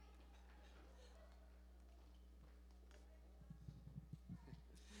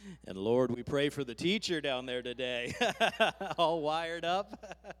And Lord, we pray for the teacher down there today, all wired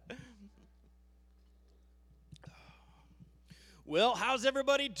up. Well, how's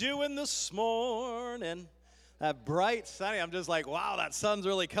everybody doing this morning? That bright sunny, I'm just like, wow, that sun's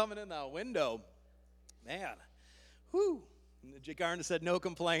really coming in that window. Man, whew. Garner said no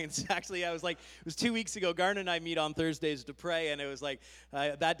complaints. Actually, I was like, it was 2 weeks ago. Garner and I meet on Thursdays to pray, and it was like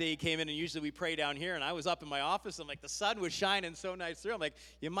that day he came in, and usually we pray down here, and I was up in my office. I'm like, the sun was shining so nice through. I'm like,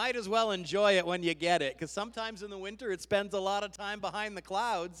 you might as well enjoy it when you get it, because sometimes in the winter it spends a lot of time behind the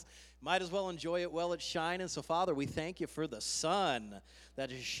clouds. Might as well enjoy it while it's shining. So, Father, we thank you for the sun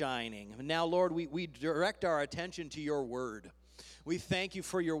that is shining. And now, Lord, we direct our attention to your word. We thank you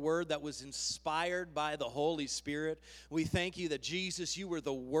for your word that was inspired by the Holy Spirit. We thank you that, Jesus, you were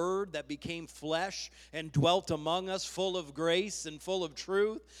the word that became flesh and dwelt among us, full of grace and full of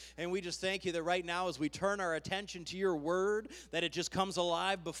truth. And we just thank you that right now, as we turn our attention to your word, that it just comes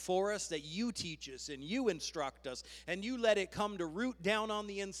alive before us, that you teach us and you instruct us, and you let it come to root down on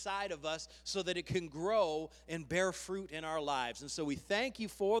the inside of us so that it can grow and bear fruit in our lives. And so we thank you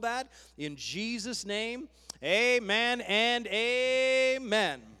for that. In Jesus' name, amen and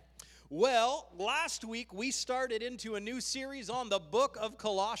amen. Well, last week we started into a new series on the book of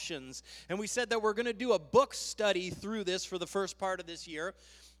Colossians, and we said that we're going to do a book study through this for the first part of this year,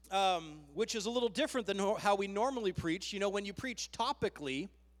 which is a little different than how we normally preach. You know, when you preach topically,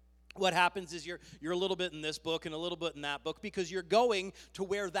 what happens is you're a little bit in this book and a little bit in that book because you're going to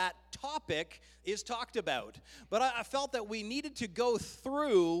where that topic is talked about. But I felt that we needed to go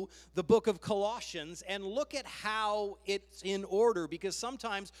through the book of Colossians and look at how it's in order, because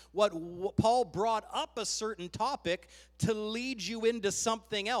sometimes what Paul brought up a certain topic to lead you into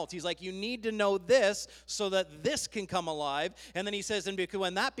something else. He's like, you need to know this so that this can come alive. And then he says, and because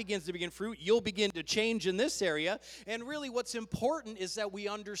when that begins to begin fruit, you'll begin to change in this area. And really what's important is that we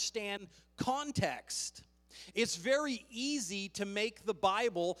understand context. It's very easy to make the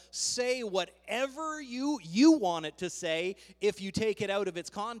Bible say whatever you want it to say if you take it out of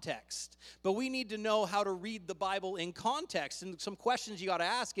its context. But we need to know how to read the Bible in context. And some questions you got to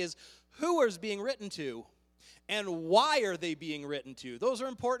ask is, who is being written to? And why are they being written to? Those are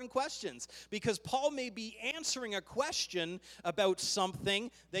important questions, because Paul may be answering a question about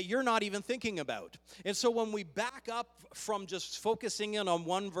something that you're not even thinking about. And so when we back up from just focusing in on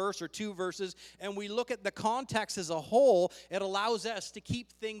one verse or two verses, and we look at the context as a whole, it allows us to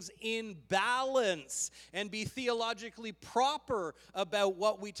keep things in balance and be theologically proper about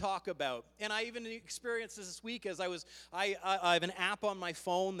what we talk about. And I even experienced this week as I have an app on my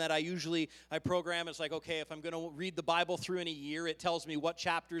phone that I program. It's like, okay, if I'm going to read the Bible through in a year, it tells me what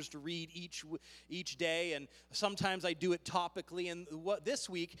chapters to read each day, and sometimes I do it topically. And this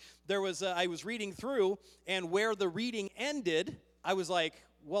week I was reading through, and where the reading ended, I was like,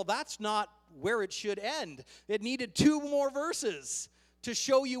 well, that's not where it should end. It needed 2 more verses to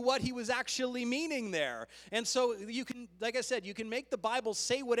show you what he was actually meaning there. And so you can, like I said, you can make the Bible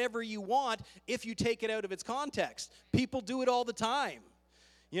say whatever you want if you take it out of its context. People do it all the time.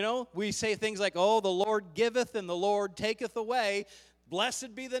 You know, we say things like, oh, the Lord giveth and the Lord taketh away.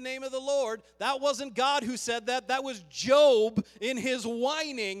 Blessed be the name of the Lord. That wasn't God who said that. That was Job in his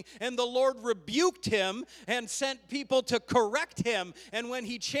whining, and the Lord rebuked him and sent people to correct him. And when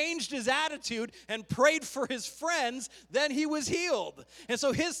he changed his attitude and prayed for his friends, then he was healed. And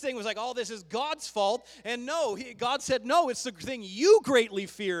so his thing was like, oh, this is God's fault. And no, God said, no, it's the thing you greatly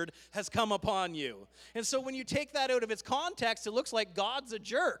feared has come upon you. And so when you take that out of its context, it looks like God's a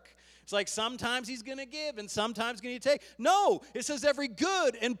jerk. It's like sometimes he's going to give and sometimes going to take. No, it says every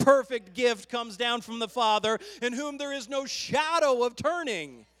good and perfect gift comes down from the Father, in whom there is no shadow of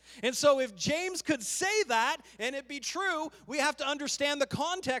turning. And so if James could say that and it be true, we have to understand the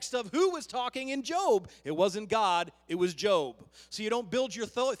context of who was talking in Job. It wasn't God, it was Job. So you don't build your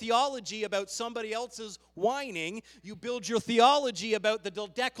theology about somebody else's whining. You build your theology about the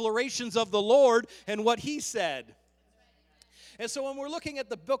declarations of the Lord and what he said. And so when we're looking at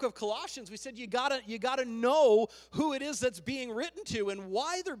the book of Colossians, we said you gotta know who it is that's being written to and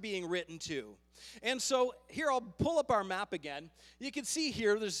why they're being written to. And so here, I'll pull up our map again. You can see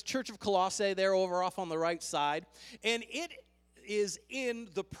here, there's Church of Colossae there over off on the right side. And it is in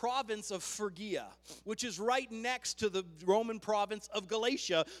the province of Phrygia, which is right next to the Roman province of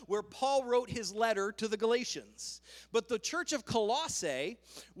Galatia, where Paul wrote his letter to the Galatians. But the Church of Colossae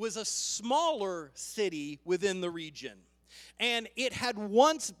was a smaller city within the region. And it had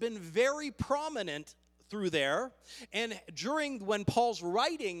once been very prominent through there. And when Paul's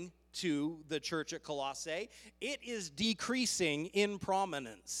writing to the church at Colossae, it is decreasing in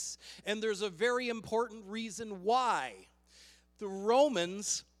prominence. And there's a very important reason why. The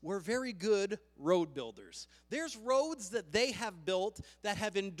Romans were very good road builders. There's roads that they have built that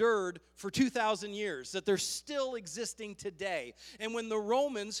have endured for 2,000 years, that they're still existing today. And when the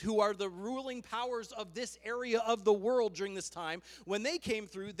Romans, who are the ruling powers of this area of the world during this time, when they came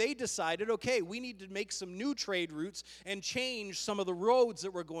through, they decided, okay, we need to make some new trade routes and change some of the roads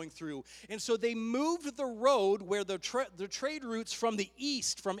that we're going through. And so they moved the road where the trade routes from the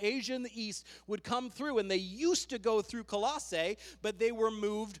east, from Asia and the east, would come through. And they used to go through Colossae, but they were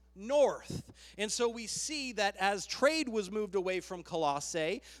moved north. And so we see that as trade was moved away from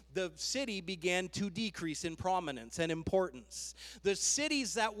Colossae, the city began to decrease in prominence and importance. The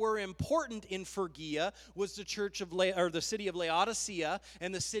cities that were important in Phrygia was the the city of Laodicea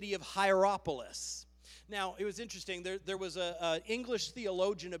and the city of Hierapolis. Now, it was interesting. There was an English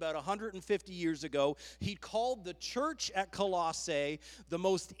theologian about 150 years ago. He called the church at Colossae the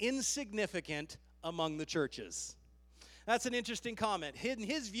most insignificant among the churches. That's an interesting comment. In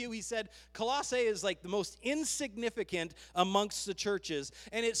his view, he said Colossae is like the most insignificant amongst the churches.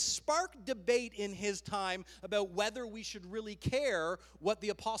 And it sparked debate in his time about whether we should really care what the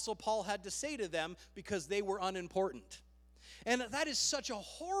Apostle Paul had to say to them because they were unimportant. And that is such a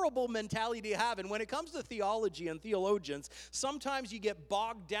horrible mentality to have. And when it comes to theology and theologians, sometimes you get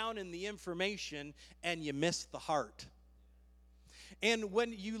bogged down in the information and you miss the heart. And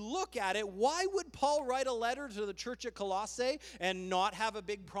when you look at it, why would Paul write a letter to the church at Colossae and not have a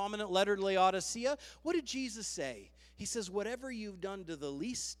big prominent letter to Laodicea? What did Jesus say? He says, whatever you've done to the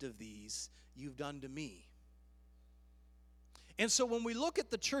least of these, you've done to me. And so when we look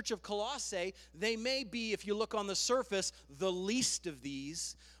at the church of Colossae, they may be, if you look on the surface, the least of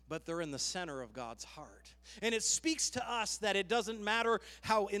these, but they're in the center of God's heart. And it speaks to us that it doesn't matter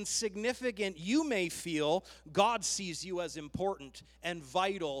how insignificant you may feel, God sees you as important and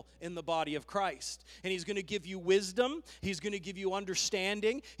vital in the body of Christ. And He's going to give you wisdom. He's going to give you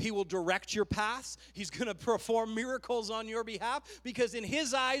understanding. He will direct your paths. He's going to perform miracles on your behalf because in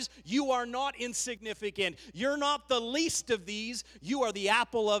His eyes, you are not insignificant. You're not the least of these. You are the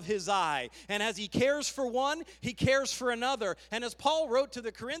apple of His eye. And as He cares for one, He cares for another. And as Paul wrote to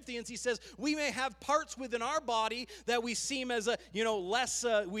the Corinthians, he says, we may have parts within our body that we seem as less,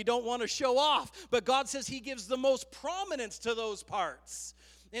 we don't want to show off. But God says He gives the most prominence to those parts.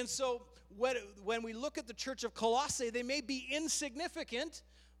 And so when we look at the church of Colossae, they may be insignificant,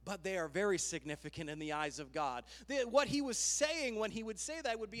 but they are very significant in the eyes of God. What he was saying when he would say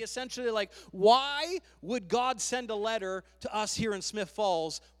that would be essentially like, why would God send a letter to us here in Smith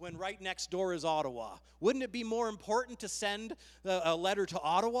Falls when right next door is Ottawa? Wouldn't it be more important to send a letter to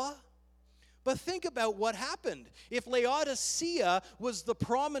Ottawa? But think about what happened. If Laodicea was the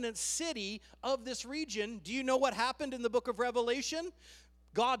prominent city of this region, do you know what happened in the book of Revelation?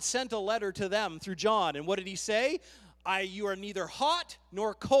 God sent a letter to them through John. And what did He say? You are neither hot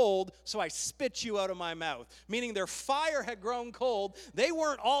nor cold, so I spit you out of my mouth. Meaning their fire had grown cold. They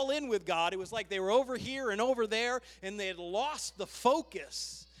weren't all in with God. It was like they were over here and over there, and they had lost the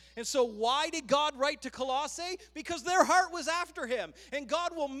focus. And so why did God write to Colossae? Because their heart was after Him. And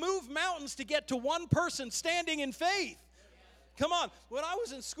God will move mountains to get to one person standing in faith. Come on. When I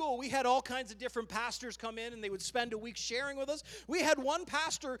was in school, we had all kinds of different pastors come in, and they would spend a week sharing with us. We had one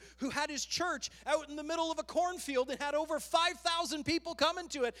pastor who had his church out in the middle of a cornfield and had over 5,000 people coming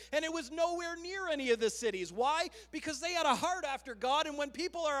to it, and it was nowhere near any of the cities. Why? Because they had a heart after God, and when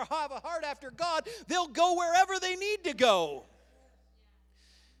people have a heart after God, they'll go wherever they need to go.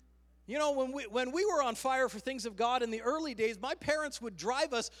 You know, when we were on fire for things of God in the early days, my parents would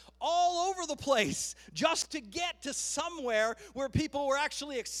drive us all over the place just to get to somewhere where people were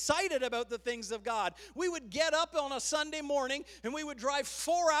actually excited about the things of God. We would get up on a Sunday morning and we would drive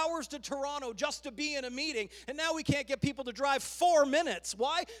 4 hours to Toronto just to be in a meeting. And now we can't get people to drive 4 minutes.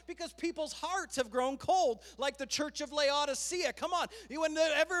 Why? Because people's hearts have grown cold, like the church of Laodicea. Come on.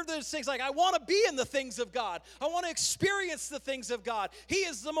 Whenever there's things like, I want to be in the things of God. I want to experience the things of God. He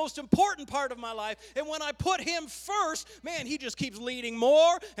is the most important part of my life, and when I put Him first, man, He just keeps leading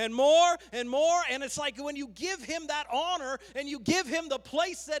more and more and more, and it's like when you give Him that honor and you give Him the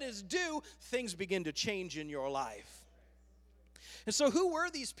place that is due, things begin to change in your life. And so who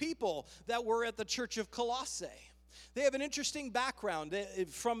were these people that were at the church of Colossae? They have an interesting background.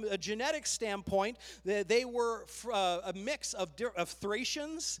 From a genetic standpoint, they were a mix of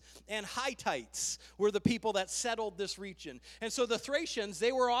Thracians and Hittites were the people that settled this region. And so the Thracians,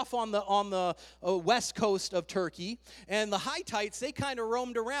 they were off on the west coast of Turkey, and the Hittites, they kind of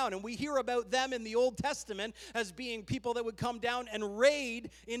roamed around. And we hear about them in the Old Testament as being people that would come down and raid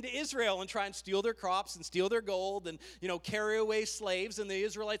into Israel and try and steal their crops and steal their gold and, carry away slaves. And the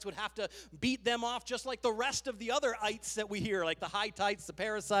Israelites would have to beat them off just like the rest of the other ites that we hear, like the Hittites, the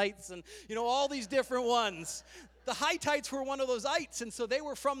Parasites, and, all these different ones. The Hittites were one of those ites, and so they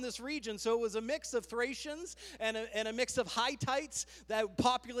were from this region. So it was a mix of Thracians and a mix of Hittites that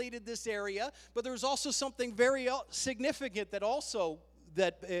populated this area. But there was also something very significant that also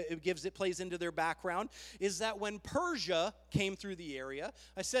it plays into their background, is that when Persia came through the area,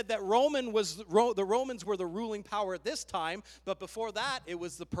 I said that the Romans were the ruling power at this time, but before that it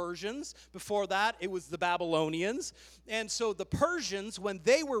was the Persians, before that it was the Babylonians. And so the Persians, when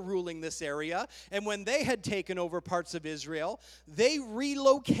they were ruling this area and when they had taken over parts of Israel, they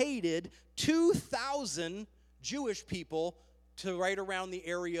relocated 2,000 Jewish people to right around the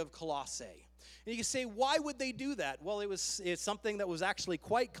area of Colossae. And you can say, why would they do that? Well, it's something that was actually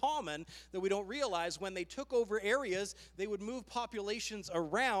quite common that we don't realize. When they took over areas, they would move populations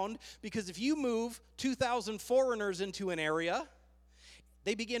around, because if you move 2,000 foreigners into an area,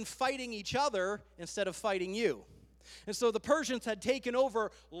 they begin fighting each other instead of fighting you. And so the Persians had taken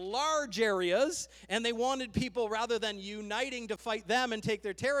over large areas, and they wanted people, rather than uniting to fight them and take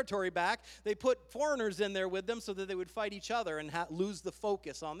their territory back, they put foreigners in there with them so that they would fight each other and lose the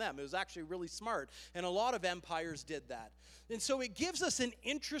focus on them. It was actually really smart, and a lot of empires did that. And so it gives us an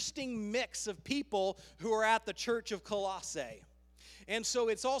interesting mix of people who are at the church of Colossae. And so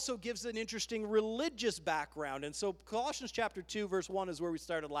it also gives an interesting religious background. And so Colossians chapter 2, verse 1 is where we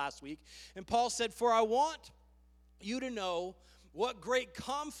started last week. And Paul said, "For I want you to know what great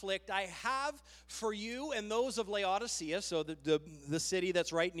conflict I have for you and those of Laodicea," so the city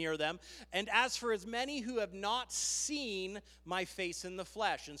that's right near them, "and as for as many who have not seen my face in the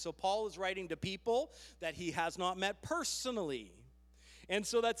flesh." And so Paul is writing to people that he has not met personally. And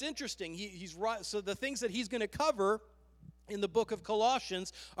so that's interesting. So the things that he's going to cover in the book of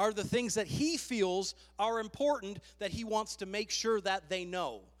Colossians are the things that he feels are important, that he wants to make sure that they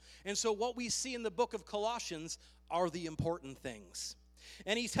know. And so what we see in the book of Colossians are the important things.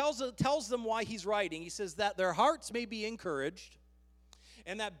 And he tells them why he's writing. He says that their hearts may be encouraged,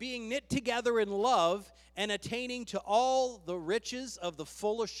 and that being knit together in love and attaining to all the riches of the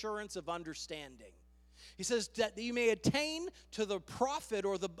full assurance of understanding. He says that you may attain to the profit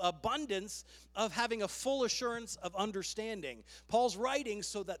or the abundance of having a full assurance of understanding. Paul's writing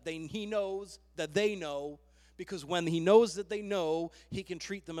so that he knows that they know, because when he knows that they know, he can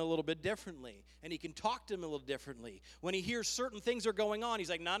treat them a little bit differently, and he can talk to them a little differently. When he hears certain things are going on, he's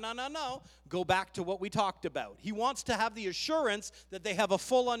like, no, go back to what we talked about. He wants to have the assurance that they have a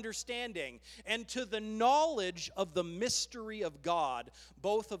full understanding, and to the knowledge of the mystery of God,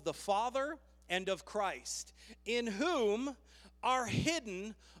 both of the Father and of Christ, in whom are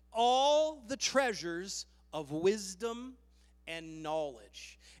hidden all the treasures of wisdom and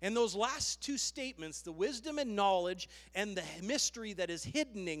knowledge. And those last two statements, the wisdom and knowledge and the mystery that is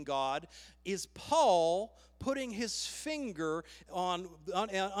hidden in God, is Paul putting his finger on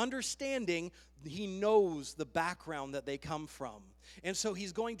understanding. He knows the background that they come from. And so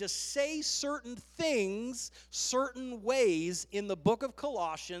he's going to say certain things, certain ways in the book of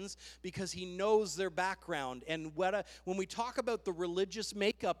Colossians, because he knows their background. And when we talk about the religious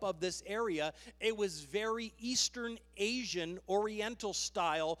makeup of this area, it was very Eastern Asian, Oriental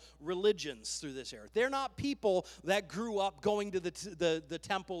style religions through this area. They're not people that grew up going to the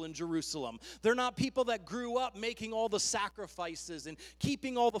temple in Jerusalem. They're not people that grew up making all the sacrifices and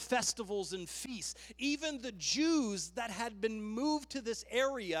keeping all the festivals and feasts. Even the Jews that had been moved to this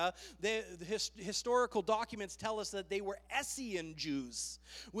area, the historical documents tell us that they were Essene Jews,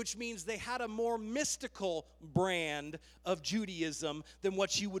 which means they had a more mystical brand of Judaism than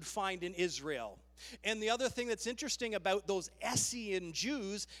what you would find in Israel. And the other thing that's interesting about those Essene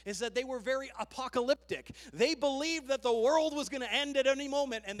Jews is that they were very apocalyptic. They believed that the world was going to end at any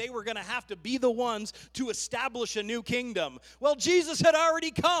moment, and they were going to have to be the ones to establish a new kingdom. Well, Jesus had already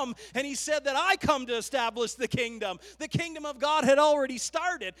come, and he said that I come to establish the kingdom. The kingdom of God had already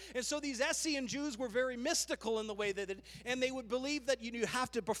started. And so these Essene Jews were very mystical in the way that and they would believe that you have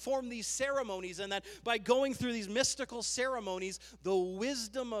to perform these ceremonies, and that by going through these mystical ceremonies, the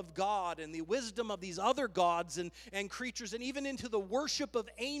wisdom of God and the wisdom of these other gods and creatures, and even into the worship of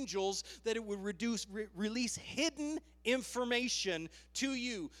angels, that it would release hidden information to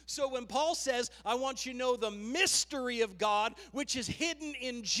you. So when Paul says, I want you to know the mystery of God, which is hidden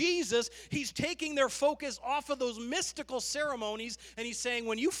in Jesus, he's taking their focus off of those mystical ceremonies, and he's saying,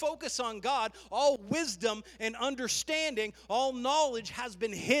 when you focus on God, all wisdom and understanding, all knowledge has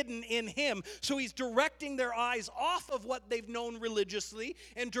been hidden in him. So he's directing their eyes off of what they've known religiously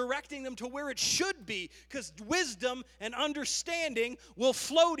and directing them to where it should be, because wisdom and understanding will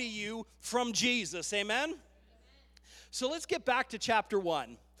flow to you from Jesus. Amen? So let's get back to chapter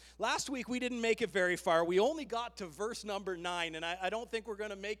 1. last week we didn't make it very far. We only got to verse number 9, and I don't think we're going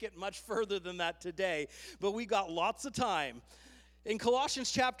to make it much further than that today, but we got lots of time. In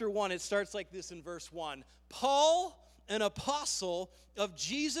Colossians chapter 1, it starts like this in verse 1. Paul, an apostle of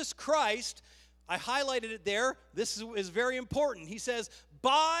Jesus Christ, I highlighted it there. This is very important. He says,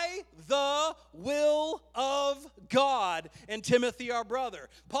 by the will of God, and Timothy our brother.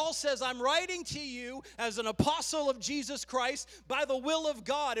 Paul says, I'm writing to you as an apostle of Jesus Christ by the will of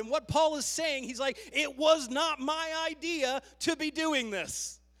God. And what Paul is saying, he's like, it was not my idea to be doing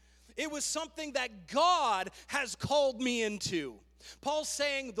this. It was something that God has called me into. Paul's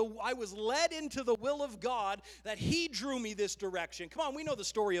saying, I was led into the will of God, that he drew me this direction. Come on, we know the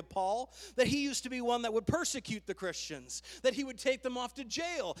story of Paul, that he used to be one that would persecute the Christians, that he would take them off to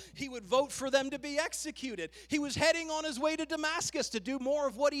jail. He would vote for them to be executed. He was heading on his way to Damascus to do more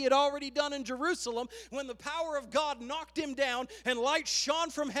of what he had already done in Jerusalem when the power of God knocked him down and light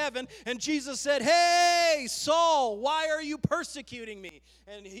shone from heaven, and Jesus said, hey, Saul, why are you persecuting me?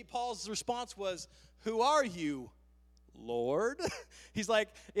 And Paul's response was, who are you, Lord? He's like,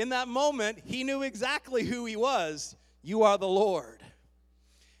 in that moment, he knew exactly who he was. You are the Lord.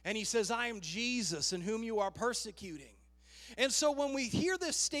 And he says, I am Jesus in whom you are persecuting. And so when we hear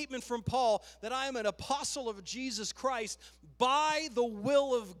this statement from Paul that I am an apostle of Jesus Christ by the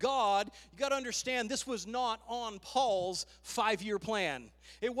will of God, you got to understand this was not on Paul's 5-year plan.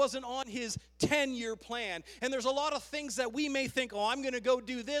 It wasn't on his 10-year plan. And there's a lot of things that we may think, oh, I'm going to go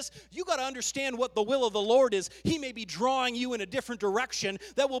do this. You got to understand what the will of the Lord is. He may be drawing you in a different direction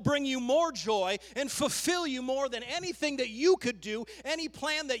that will bring you more joy and fulfill you more than anything that you could do, any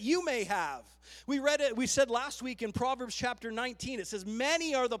plan that you may have. We read it, we said last week in Proverbs chapter 19, it says,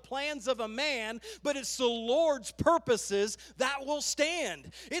 many are the plans of a man, but it's the Lord's purposes that will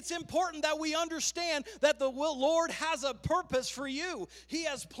stand. It's important that we understand that the Lord has a purpose for you. He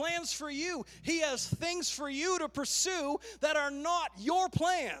has plans for you. He has things for you to pursue that are not your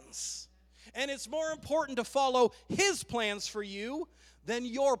plans. And it's more important to follow His plans for you than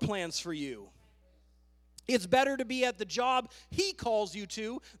your plans for you. It's better to be at the job He calls you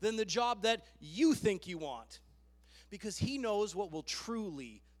to than the job that you think you want, because He knows what will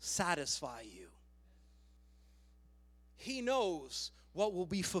truly satisfy you. He knows what will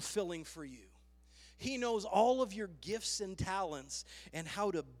be fulfilling for you. He knows all of your gifts and talents and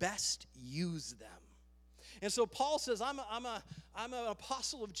how to best use them. And so Paul says, I'm an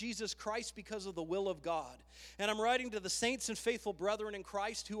apostle of Jesus Christ because of the will of God. And I'm writing to the saints and faithful brethren in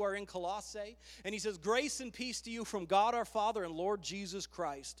Christ who are in Colossae. And he says, grace and peace to you from God our Father and Lord Jesus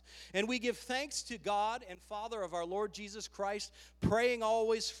Christ. And we give thanks to God and Father of our Lord Jesus Christ, praying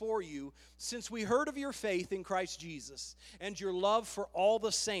always for you, since we heard of your faith in Christ Jesus and your love for all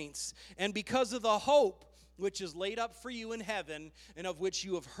the saints, and because of the hope which is laid up for you in heaven, and of which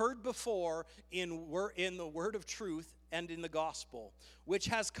you have heard before in the word of truth and in the gospel, which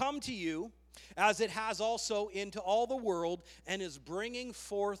has come to you, as it has also into all the world, and is bringing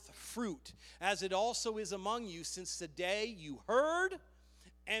forth fruit, as it also is among you since the day you heard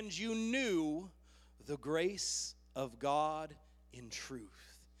and you knew the grace of God in truth.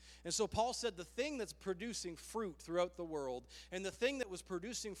 And so Paul said the thing that's producing fruit throughout the world, and the thing that was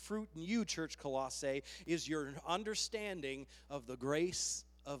producing fruit in you, Church Colossae, is your understanding of the grace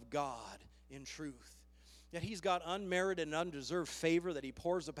of God in truth. That He's got unmerited and undeserved favor that He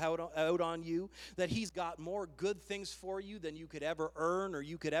pours out on you, that He's got more good things for you than you could ever earn or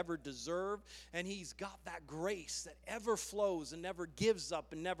you could ever deserve, and He's got that grace that ever flows and never gives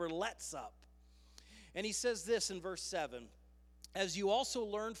up and never lets up. And he says this in verse 7, as you also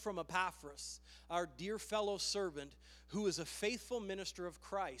learned from Epaphras, our dear fellow servant, who is a faithful minister of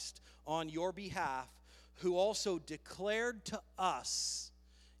Christ on your behalf, who also declared to us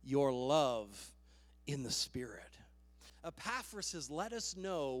your love in the Spirit. Epaphras has let us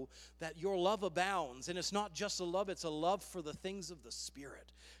know that your love abounds, and it's not just a love, it's a love for the things of the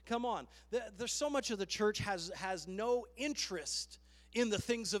Spirit. Come on, there's so much of the church has no interest in the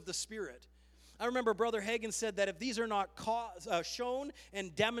things of the Spirit. I remember Brother Hagin said that if these are not shown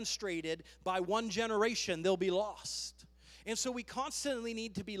and demonstrated by one generation, they'll be lost. And so we constantly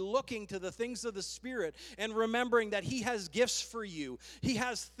need to be looking to the things of the Spirit and remembering that He has gifts for you. He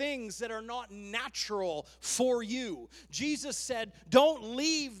has things that are not natural for you. Jesus said, don't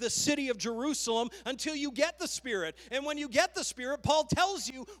leave the city of Jerusalem until you get the Spirit. And when you get the Spirit, Paul tells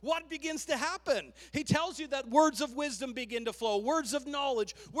you what begins to happen. He tells you that words of wisdom begin to flow, words of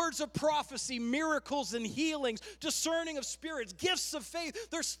knowledge, words of prophecy, miracles and healings, discerning of spirits, gifts of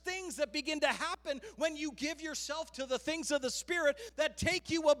faith. There's things that begin to happen when you give yourself to the things things of the Spirit that take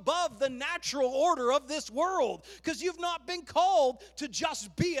you above the natural order of this world. Because you've not been called to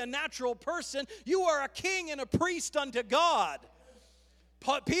just be a natural person. You are a king and a priest unto God.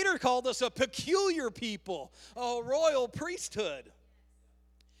 Peter called us a peculiar people, a royal priesthood.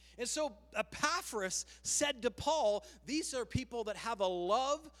 And so Epaphras said to Paul, these are people that have a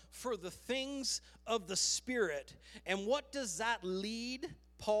love for the things of the Spirit. And what does that lead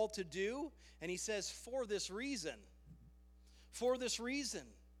Paul to do? And he says, for this reason,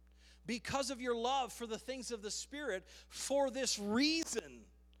 because of your love for the things of the Spirit, for this reason,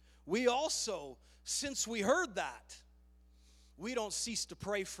 we also, since we heard that, we don't cease to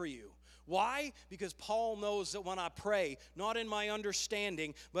pray for you. Why? Because Paul knows that when I pray, not in my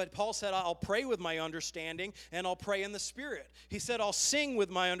understanding, but Paul said, I'll pray with my understanding and I'll pray in the Spirit. He said, I'll sing with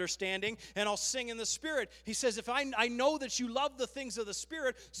my understanding and I'll sing in the Spirit. He says, if I know that you love the things of the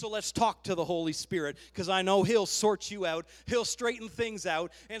Spirit, so let's talk to the Holy Spirit, because I know He'll sort you out. He'll straighten things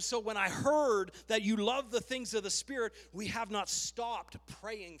out. And so when I heard that you love the things of the Spirit, we have not stopped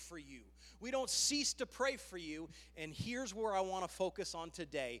praying for you. We don't cease to pray for you. And here's where I want to focus on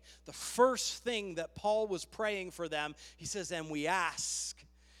today. The first thing that Paul was praying for them, he says, and we ask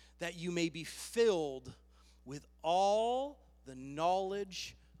that you may be filled with all the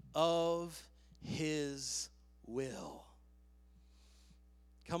knowledge of His will.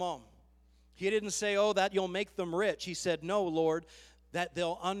 Come on. He didn't say, oh, that you'll make them rich. He said, no, Lord, that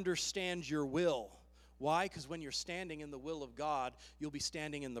they'll understand your will. Why? Because when you're standing in the will of God, you'll be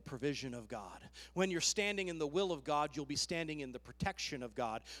standing in the provision of God. When you're standing in the will of God, you'll be standing in the protection of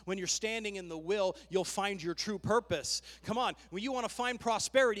God. When you're standing in the will, you'll find your true purpose. Come on, when you want to find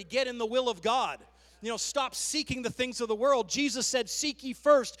prosperity, get in the will of God. Stop seeking the things of the world. Jesus said, seek ye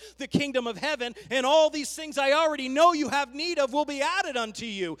first the kingdom of heaven, and all these things I already know you have need of will be added unto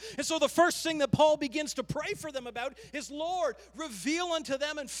you. And so the first thing that Paul begins to pray for them about is, Lord, reveal unto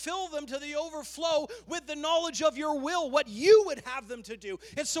them and fill them to the overflow with the knowledge of your will, what you would have them to do.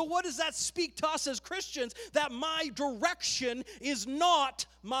 And so what does that speak to us as Christians? That my direction is not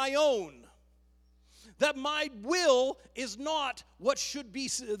my own. That my will is not what should be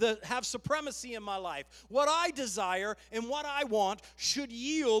have supremacy in my life. What I desire and what I want should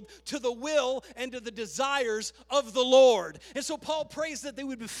yield to the will and to the desires of the Lord. And so Paul prays that they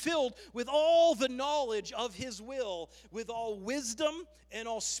would be filled with all the knowledge of His will, with all wisdom and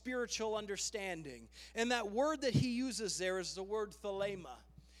all spiritual understanding. And that word that he uses there is the word thelema.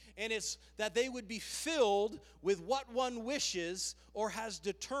 And it's that they would be filled with what one wishes or has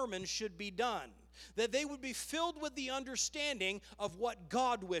determined should be done. That they would be filled with the understanding of what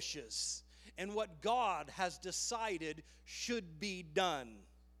God wishes and what God has decided should be done.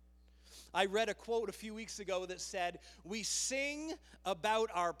 I read a quote a few weeks ago that said, we sing about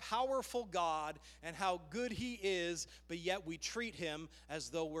our powerful God and how good He is, but yet we treat Him as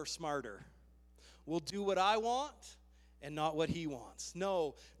though we're smarter. We'll do what I want and not what He wants.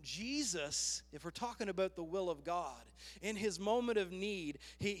 No, Jesus, if we're talking about the will of God, in His moment of need,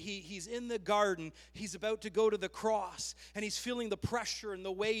 he's in the garden, He's about to go to the cross, and He's feeling the pressure and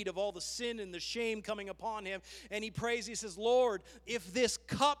the weight of all the sin and the shame coming upon Him, and He prays, He says, Lord, if this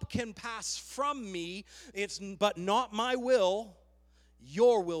cup can pass from me, but not my will,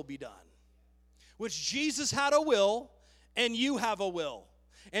 your will be done. Which Jesus had a will, and you have a will.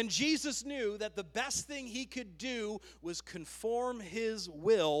 And Jesus knew that the best thing He could do was conform His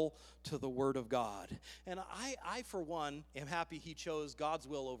will to the Word of God. And I, for one, am happy He chose God's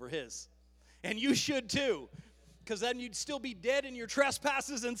will over His. And you should too. Because then you'd still be dead in your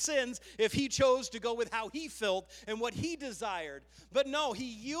trespasses and sins if He chose to go with how He felt and what He desired. But no, He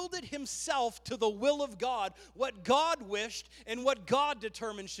yielded Himself to the will of God, what God wished and what God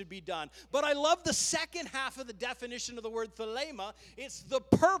determined should be done. But I love the second half of the definition of the word thelema. It's the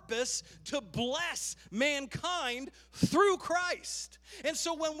purpose to bless mankind through Christ. And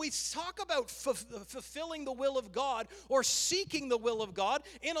so when we talk about fulfilling the will of God or seeking the will of God,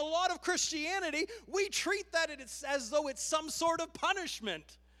 in a lot of Christianity, we treat that as though it's some sort of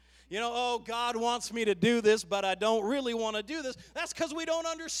punishment. Oh, God wants me to do this, but I don't really want to do this. That's because we don't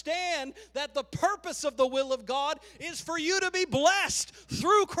understand that the purpose of the will of God is for you to be blessed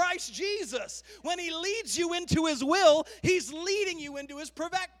through Christ Jesus. When He leads you into His will, He's leading you into His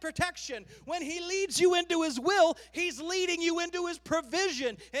protection. When He leads you into His will, He's leading you into His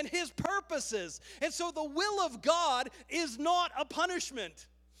provision and His purposes. And so the will of God is not a punishment.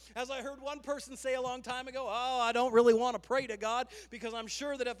 As I heard one person say a long time ago, I don't really want to pray to God because I'm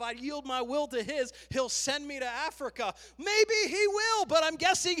sure that if I yield my will to His, He'll send me to Africa. Maybe He will, but I'm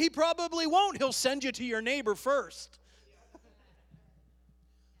guessing He probably won't. He'll send you to your neighbor first.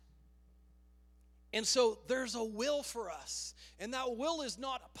 And so there's a will for us. And that will is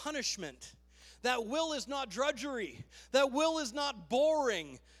not punishment. That will is not drudgery. That will is not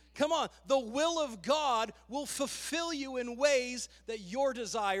boring. Come on, the will of God will fulfill you in ways that your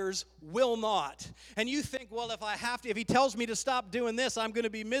desires will not. And you think, well, if he tells me to stop doing this, I'm going to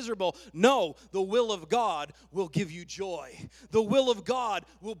be miserable. No, the will of God will give you joy. The will of God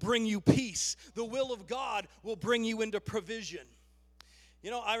will bring you peace. The will of God will bring you into provision.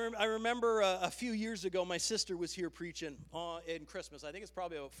 You know, I remember a few years ago, my sister was here preaching in Christmas. I think it's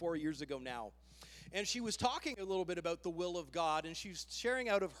probably about 4 years ago now. And she was talking a little bit about the will of God, and she's sharing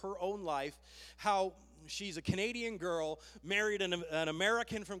out of her own life how she's a Canadian girl, married an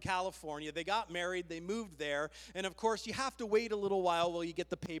American from California. They got married, they moved there, and of course you have to wait a little while you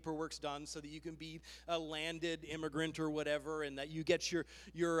get the paperwork done so that you can be a landed immigrant or whatever, and that you get your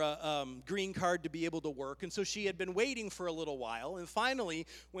green card to be able to work. And so she had been waiting for a little while, and finally,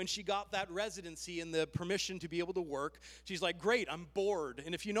 when she got that residency and the permission to be able to work, she's like, great, I'm bored.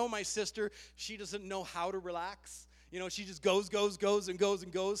 And if you know my sister, she doesn't know how to relax. You know, she just goes.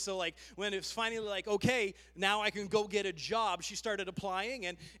 So, like, when it's finally like, okay, now I can go get a job, she started applying,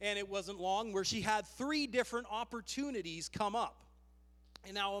 and it wasn't long where she had 3 different opportunities come up.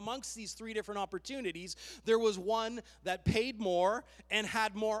 And now amongst these 3 different opportunities, there was one that paid more and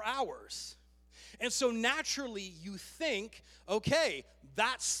had more hours. And so naturally you think, okay,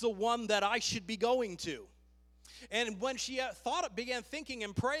 that's the one that I should be going to. And when she began thinking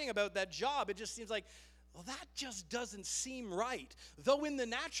and praying about that job, it just seems like, well, that just doesn't seem right. Though in the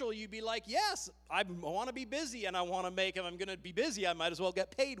natural, you'd be like, yes, I want to be busy, and I want to if I'm going to be busy, I might as well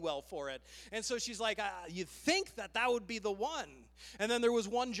get paid well for it. And so she's like, you think that would be the one. And then there was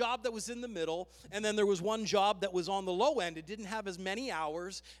one job that was in the middle, and then there was one job that was on the low end. It didn't have as many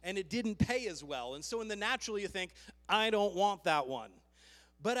hours, and it didn't pay as well. And so in the natural, you think, I don't want that one.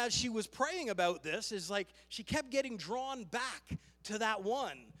 But as she was praying about this, it's like she kept getting drawn back to that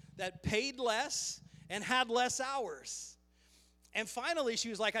one that paid less and had less hours. And finally, she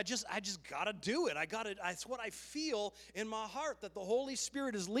was like, I just got to do it. It's what I feel in my heart, that the Holy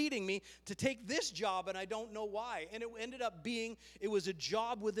Spirit is leading me to take this job, and I don't know why. And it ended up being, it was a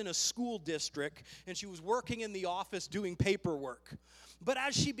job within a school district, and she was working in the office doing paperwork. But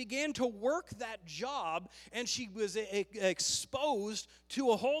as she began to work that job, and she was exposed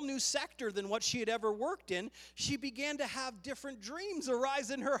to a whole new sector than what she had ever worked in, she began to have different dreams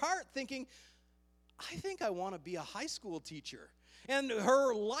arise in her heart, thinking, I think I want to be a high school teacher. And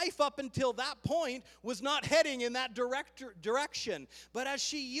her life up until that point was not heading in that direction. But as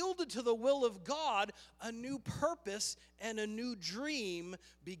she yielded to the will of God, a new purpose and a new dream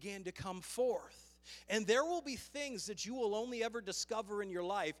began to come forth. And there will be things that you will only ever discover in your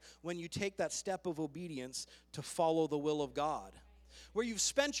life when you take that step of obedience to follow the will of God. Where you've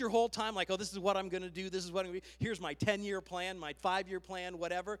spent your whole time like, oh, this is what I'm going to do. This is what I'm going to do. Here's my 10-year plan, my 5-year plan,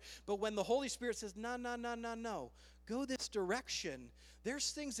 whatever. But when the Holy Spirit says, no, go this direction,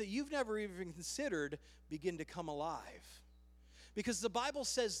 there's things that you've never even considered begin to come alive. Because the Bible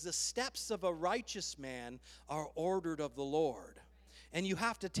says the steps of a righteous man are ordered of the Lord. And you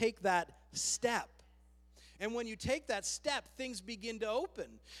have to take that step. And when you take that step, things begin to open.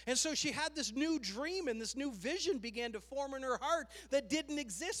 And so she had this new dream, and this new vision began to form in her heart that didn't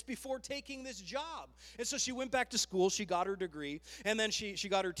exist before taking this job. And so she went back to school. She got her degree, and then she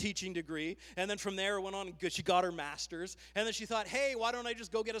got her teaching degree. And then from there, went on, she got her master's. And then she thought, hey, why don't I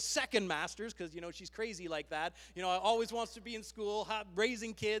just go get a second master's? Because, she's crazy like that. Always wants to be in school,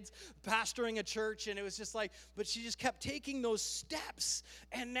 raising kids, pastoring a church. And it was just like, but she just kept taking those steps.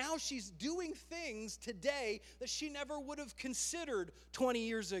 And now she's doing things today that she never would have considered 20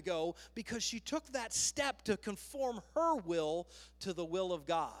 years ago, because she took that step to conform her will to the will of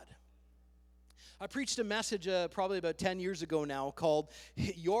God. I preached a message probably about 10 years ago now called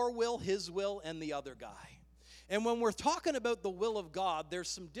Your Will, His Will, and the Other Guy. And when we're talking about the will of God, there's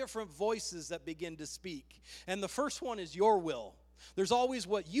some different voices that begin to speak. And the first one is your will. There's always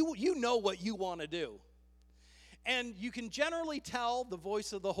what you know what you want to do. And you can generally tell the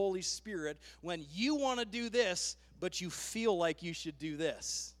voice of the Holy Spirit when you want to do this, but you feel like you should do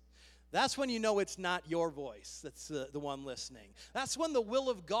this. That's when you know it's not your voice that's the one listening. That's when the will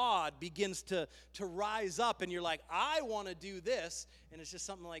of God begins to rise up, and you're like, I want to do this, and it's just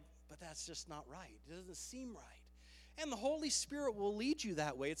something like, but that's just not right. It doesn't seem right. And the Holy Spirit will lead you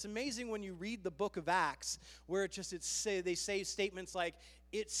that way. It's amazing when you read the book of Acts, where they say statements like,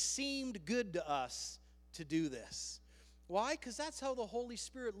 it seemed good to us to do this. Why? Because that's how the Holy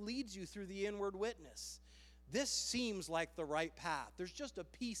Spirit leads you through the inward witness. This seems like the right path. There's just a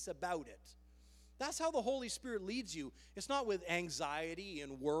peace about it. That's how the Holy Spirit leads you. It's not with anxiety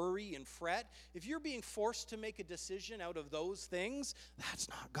and worry and fret. If you're being forced to make a decision out of those things, that's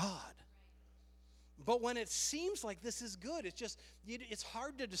not God. But when it seems like this is good, it's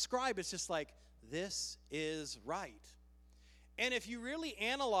hard to describe. It's just like, this is right. And if you really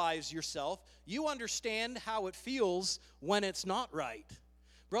analyze yourself, you understand how it feels when it's not right.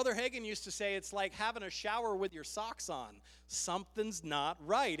 Brother Hagin used to say it's like having a shower with your socks on. Something's not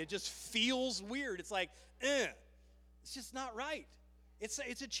right. It just feels weird. It's like, it's just not right. It's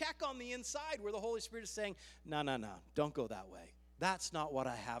a check on the inside where the Holy Spirit is saying, no, don't go that way. That's not what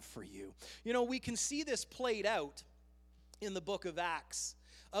I have for you. You know, we can see this played out in the book of Acts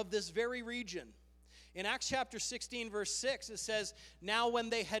of this very region. In Acts chapter 16, verse 6, it says, now when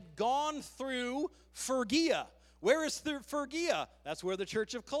they had gone through Phrygia. Where is Phrygia? That's where the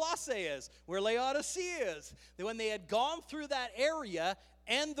church of Colossae is, where Laodicea is. When they had gone through that area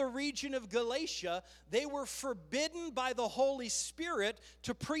and the region of Galatia, they were forbidden by the Holy Spirit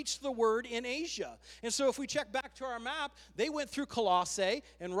to preach the word in Asia. And so if we check back to our map, they went through Colossae,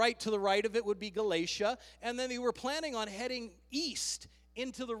 and right to the right of it would be Galatia, and then they were planning on heading east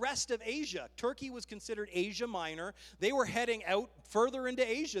into the rest of Asia. Turkey was considered Asia Minor. They were heading out further into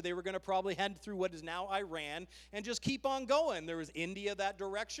Asia. They were going to probably head through what is now Iran and just keep on going. There was India that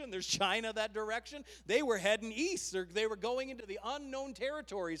direction. There's China that direction. They were heading east. They were going into the unknown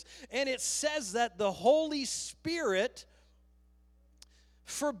territories. And it says that the Holy Spirit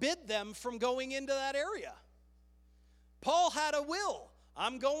forbid them from going into that area. Paul had a will.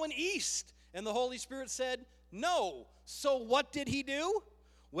 I'm going east. And the Holy Spirit said, no. So what did he do?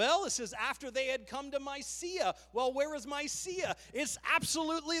 Well, it says after they had come to Mysia. Well, where is Mysia? It's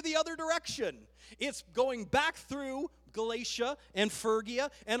absolutely the other direction. It's going back through Galatia and Phrygia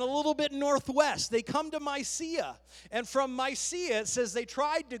and a little bit northwest. They come to Mysia. And from Mysia, it says they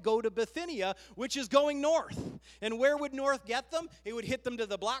tried to go to Bithynia, which is going north. And where would north get them? It would hit them to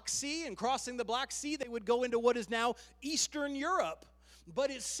the Black Sea, and crossing the Black Sea, they would go into what is now Eastern Europe.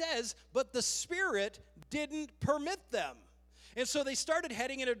 But it says, but the Spirit didn't permit them. And so they started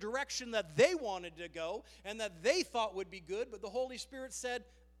heading in a direction that they wanted to go and that they thought would be good, but the Holy Spirit said,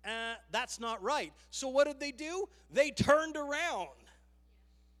 that's not right. So what did they do? They turned around.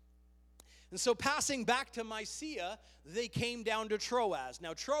 And so passing back to Mysia, they came down to Troas.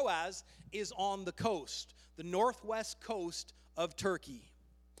 Now Troas is on the coast, the northwest coast of Turkey.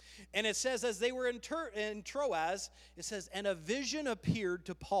 And it says, as they were in Troas, it says, and a vision appeared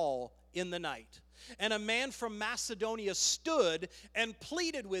to Paul in the night. And a man from Macedonia stood and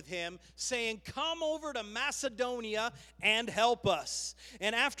pleaded with him, saying, come over to Macedonia and help us.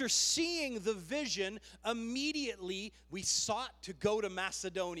 And after seeing the vision, immediately we sought to go to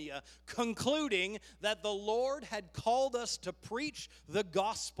Macedonia, concluding that the Lord had called us to preach the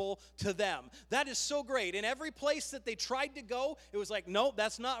gospel to them. That is so great. In every place that they tried to go, it was like, nope,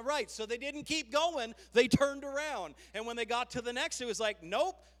 that's not right. So they didn't keep going. They turned around. And when they got to the next, it was like,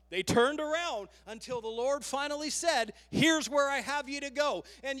 nope. They turned around until the Lord finally said, here's where I have you to go.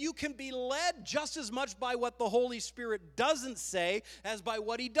 And you can be led just as much by what the Holy Spirit doesn't say as by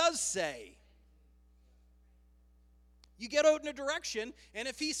what he does say. You get out in a direction, and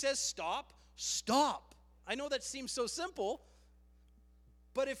if he says stop, stop. I know that seems so simple,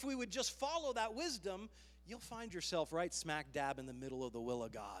 but if we would just follow that wisdom, you'll find yourself right smack dab in the middle of the will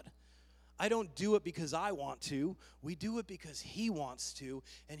of God. I don't do it because I want to. We do it because he wants to,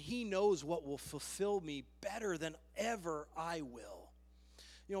 and he knows what will fulfill me better than ever I will.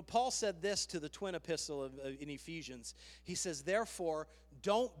 You know, Paul said this to the twin epistle in Ephesians. He says, therefore,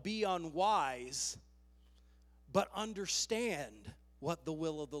 don't be unwise, but understand what the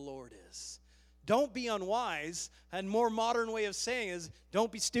will of the Lord is. Don't be unwise, and more modern way of saying is,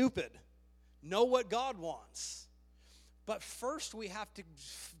 don't be stupid. Know what God wants. But first, we have to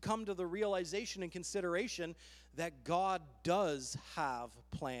come to the realization and consideration that God does have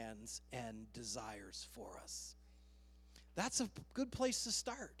plans and desires for us. That's a good place to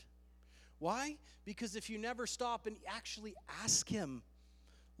start. Why? Because if you never stop and actually ask him,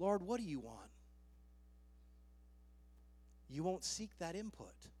 Lord, what do you want? You won't seek that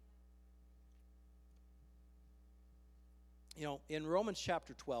input. You know, in Romans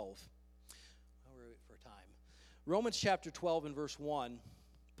chapter 12, Romans chapter 12 and verse 1,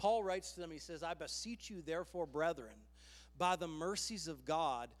 Paul writes to them, he says, I beseech you therefore, brethren, by the mercies of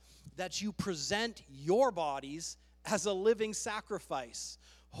God, that you present your bodies as a living sacrifice,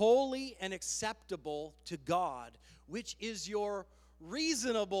 holy and acceptable to God, which is your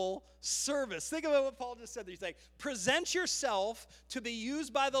reasonable service. Think about what Paul just said there. He's like, present yourself to be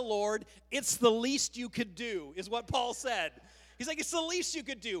used by the Lord. It's the least you could do, is what Paul said. He's like, it's the least you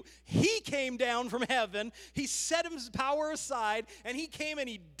could do. He came down from heaven. He set his power aside, and he came and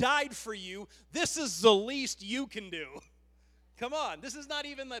he died for you. This is the least you can do. Come on, this is not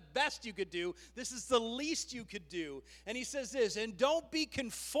even the best you could do. This is the least you could do. And he says this, and don't be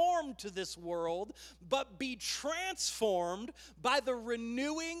conformed to this world, but be transformed by the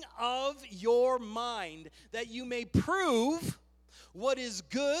renewing of your mind, that you may prove what is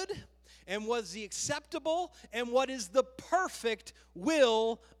good and what is the acceptable and what is the perfect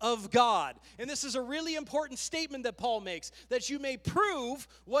will of God. And this is a really important statement that Paul makes, that you may prove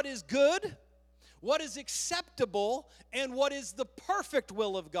what is good, what is acceptable, and what is the perfect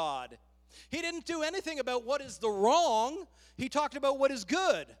will of God. He didn't do anything about what is the wrong. He talked about what is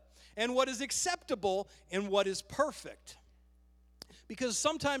good and what is acceptable and what is perfect. Because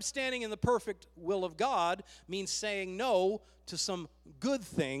sometimes standing in the perfect will of God means saying no to some good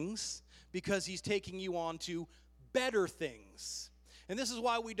things because he's taking you on to better things. And this is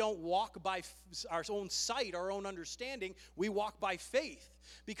why we don't walk by our own sight, our own understanding. We walk by faith.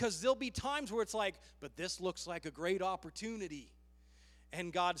 Because there'll be times where it's like, but this looks like a great opportunity.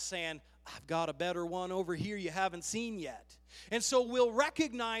 And God's saying, I've got a better one over here you haven't seen yet. And so we'll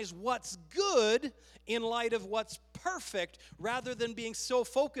recognize what's good in light of what's perfect, rather than being so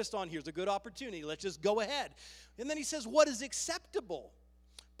focused on, here's a good opportunity, let's just go ahead. And then he says, what is acceptable?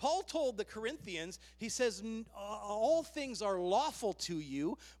 Paul told the Corinthians, he says, all things are lawful to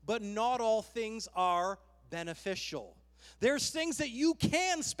you, but not all things are beneficial. There's things that you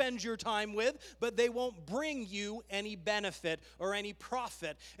can spend your time with, but they won't bring you any benefit or any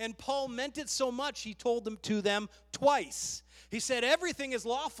profit. And Paul meant it so much, he told them to them twice. He said, everything is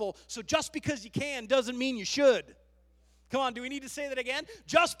lawful, so just because you can doesn't mean you should. Come on, do we need to say that again?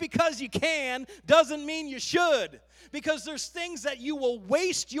 Just because you can doesn't mean you should. Because there's things that you will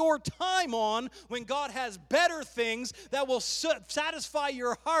waste your time on when God has better things that will satisfy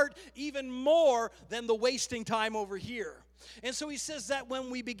your heart even more than the wasting time over here. And so he says that when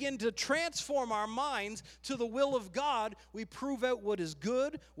we begin to transform our minds to the will of God, we prove out what is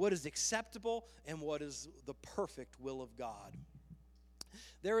good, what is acceptable, and what is the perfect will of God.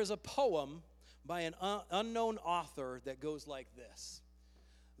 There is a poem by an unknown author that goes like this.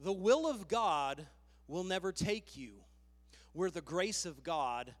 The will of God will never take you where the grace of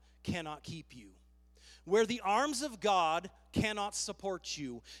God cannot keep you, where the arms of God cannot support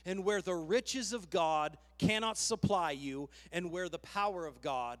you, and where the riches of God cannot supply you, and where the power of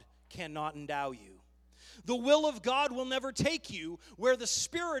God cannot endow you. The will of God will never take you where the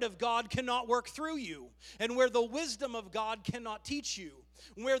Spirit of God cannot work through you, and where the wisdom of God cannot teach you,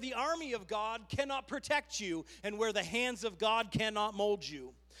 where the army of God cannot protect you, and where the hands of God cannot mold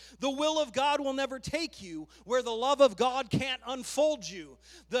you. The will of God will never take you where the love of God can't unfold you,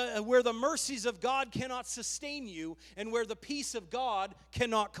 where the mercies of God cannot sustain you, and where the peace of God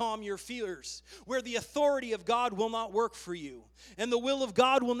cannot calm your fears, where the authority of God will not work for you. And the will of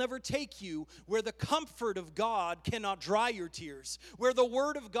God will never take you where the comfort of God cannot dry your tears, where the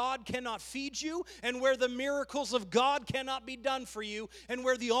word of God cannot feed you, and where the miracles of God cannot be done for you, and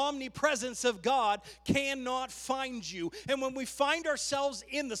where the omnipresence of God cannot find you. And when we find ourselves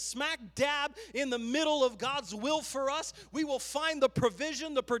in the smack dab in the middle of God's will for us, we will find the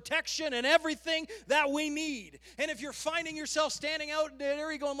provision, the protection, and everything that we need. And if you're finding yourself standing out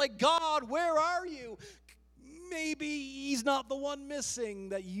there going like, God, where are you? Maybe he's not the one missing,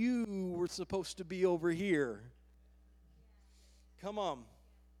 that you were supposed to be over here. Come on.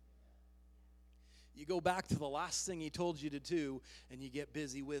 You go back to the last thing he told you to do, and you get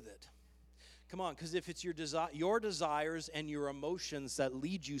busy with it. Come on, because if it's your desires and your emotions that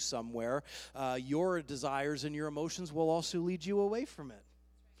lead you somewhere, your desires and your emotions will also lead you away from it.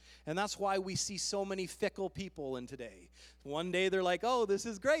 And that's why we see so many fickle people in today. One day they're like, oh, this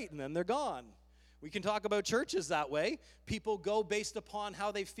is great, and then they're gone. We can talk about churches that way. People go based upon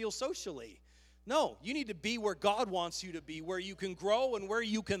how they feel socially. No, you need to be where God wants you to be, where you can grow and where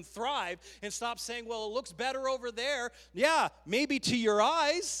you can thrive, and stop saying, well, it looks better over there. Yeah, maybe to your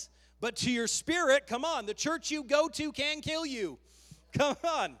eyes, but to your spirit, come on, the church you go to can kill you. Come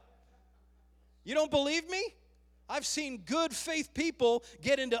on. You don't believe me? I've seen good faith people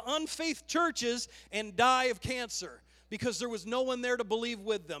get into unfaith churches and die of cancer because there was no one there to believe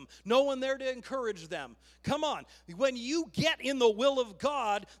with them, no one there to encourage them. Come on. When you get in the will of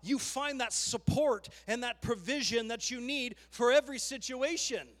God, you find that support and that provision that you need for every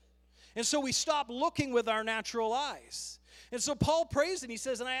situation. And so we stop looking with our natural eyes. And so Paul prays and he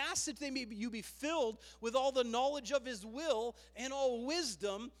says, and I ask that you be filled with all the knowledge of his will and all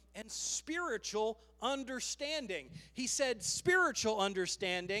wisdom and spiritual understanding. He said spiritual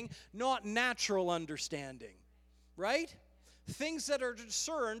understanding, not natural understanding. Right? things that are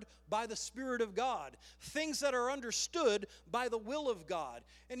discerned by the Spirit of God, things that are understood by the will of God.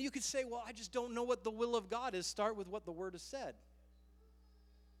 And you could say, well, I just don't know what the will of God is. Start with what the Word has said.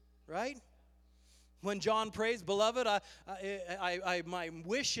 Right? When John prays, beloved, my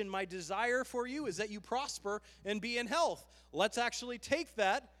wish and my desire for you is that you prosper and be in health. Let's actually take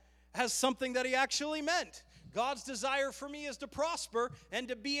that as something that he actually meant. God's desire for me is to prosper and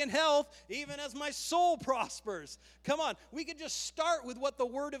to be in health, even as my soul prospers. Come on, we could just start with what the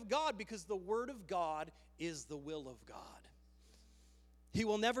Word of God, because the Word of God is the will of God. He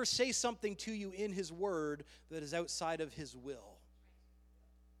will never say something to you in His Word that is outside of His will.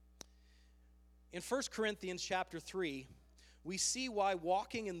 In 1 Corinthians chapter 3, we see why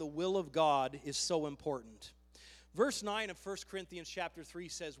walking in the will of God is so important. Verse 9 of 1 Corinthians chapter 3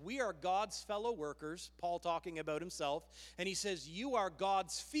 says, we are God's fellow workers, Paul talking about himself, and he says, you are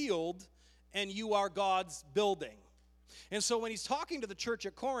God's field and you are God's building. And so when he's talking to the church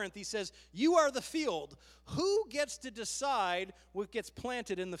at Corinth, he says, you are the field. Who gets to decide what gets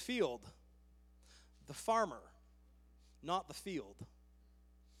planted in the field? The farmer, not the field.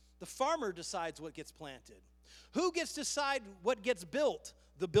 The farmer decides what gets planted. Who gets to decide what gets built?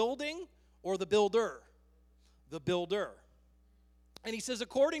 The building or the builder? The builder. And he says,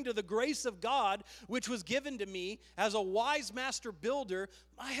 according to the grace of God, which was given to me as a wise master builder,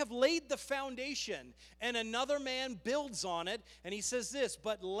 I have laid the foundation, and another man builds on it. And he says this,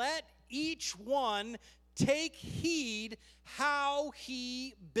 but let each one take heed how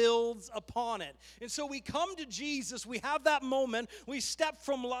he builds upon it. And so we come to Jesus, we have that moment, we step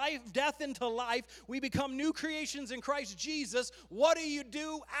from life, death into life, we become new creations in Christ Jesus. What do you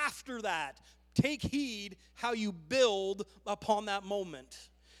do after that? Take heed how you build upon that moment.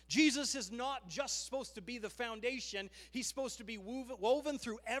 Jesus is not just supposed to be the foundation. He's supposed to be woven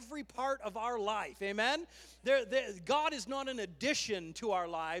through every part of our life. Amen? God is not an addition to our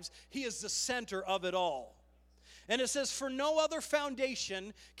lives. He is the center of it all. And it says, for no other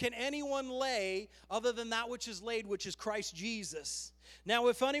foundation can anyone lay other than that which is laid, which is Christ Jesus. Now,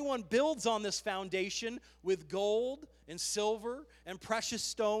 if anyone builds on this foundation with gold and silver and precious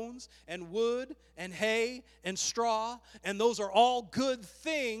stones and wood and hay and straw, and those are all good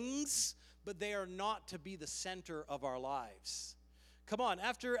things, but they are not to be the center of our lives. Come on,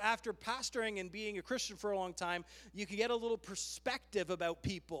 after pastoring and being a Christian for a long time, you can get a little perspective about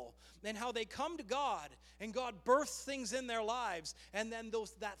people and how they come to God, and God births things in their lives, and then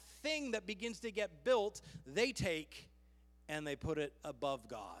that thing that begins to get built, they take and they put it above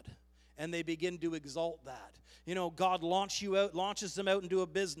God, and they begin to exalt that. You know, God launches them out into a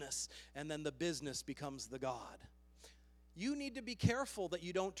business, and then the business becomes the God. You need to be careful that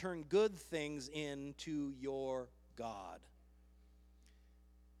you don't turn good things into your God.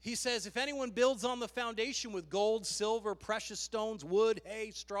 He says, if anyone builds on the foundation with gold, silver, precious stones, wood,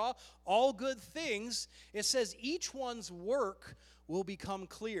 hay, straw, all good things, it says each one's work will become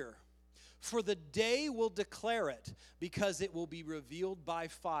clear. For the day will declare it, because it will be revealed by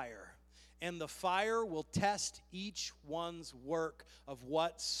fire. And the fire will test each one's work of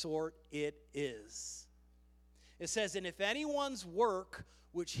what sort it is. It says, and if anyone's work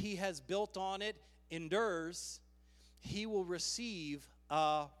which he has built on it endures, he will receive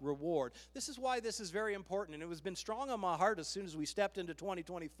a reward. This is why this is very important, and it has been strong on my heart as soon as we stepped into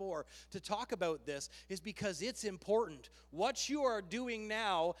 2024 to talk about this, is because it's important. What you are doing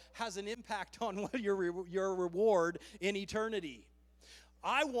now has an impact on what your reward in eternity.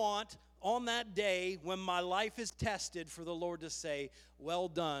 I want, on that day when my life is tested, for the Lord to say, well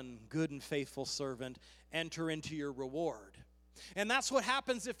done, good and faithful servant, enter into your reward. And that's what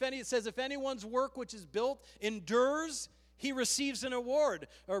happens it says, if anyone's work which is built endures, he receives a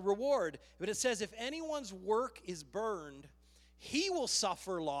reward. But it says, if anyone's work is burned, he will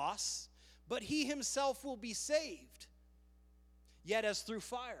suffer loss, but he himself will be saved, yet as through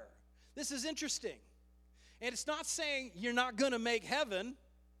fire. This is interesting. And it's not saying you're not going to make heaven,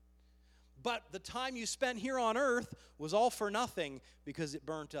 but the time you spent here on earth was all for nothing because it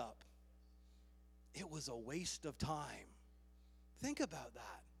burnt up. It was a waste of time. Think about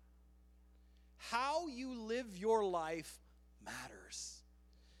that. How you live your life matters.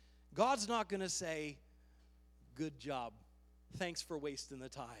 God's not going to say, good job, thanks for wasting the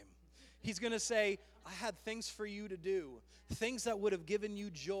time. He's going to say, I had things for you to do, things that would have given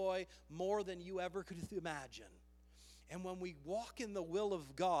you joy more than you ever could imagine. And when we walk in the will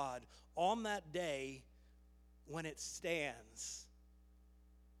of God on that day, when it stands,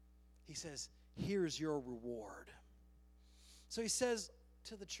 he says, here's your reward. So he says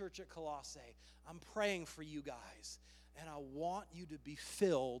to the church at Colossae, I'm praying for you guys and I want you to be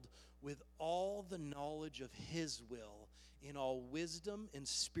filled with all the knowledge of His will in all wisdom and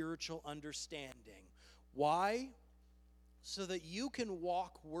spiritual understanding. Why? So that you can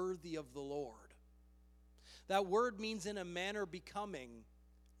walk worthy of the Lord. That word means in a manner becoming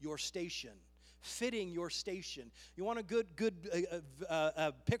your station, fitting your station. You want a good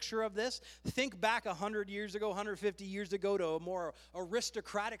picture of this? Think back 100 years ago, 150 years ago to a more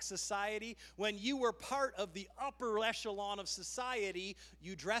aristocratic society. When you were part of the upper echelon of society,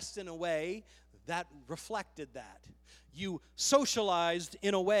 you dressed in a way that reflected that. You socialized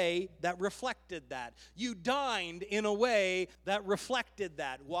in a way that reflected that. You dined in a way that reflected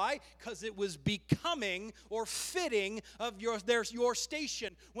that. Why? Because it was becoming or fitting of your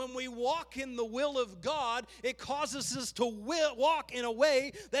station. When we walk in the will of God, it causes us to walk in a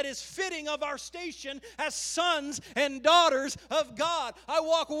way that is fitting of our station as sons and daughters of God. I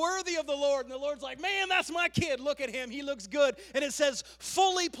walk worthy of the Lord, and the Lord's like, man, that's my kid. Look at him. He looks good. And it says,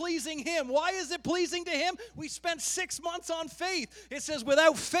 fully pleasing Him. Why is it pleasing to Him? We spent 6 months on faith. It says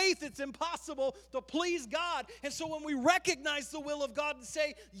without faith it's impossible to please God. And so when we recognize the will of God and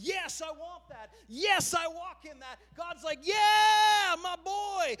say, yes, I want that. Yes, I walk in that. God's like, yeah, my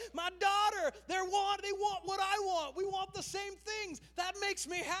boy, my daughter, they want what I want. We want the same things. That makes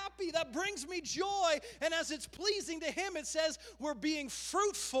me happy. That brings me joy. And as it's pleasing to Him, it says we're being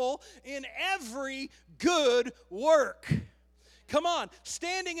fruitful in every good work. Come on,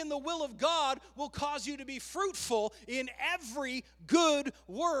 standing in the will of God will cause you to be fruitful in every good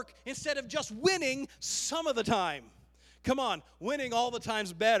work instead of just winning some of the time. Come on, winning all the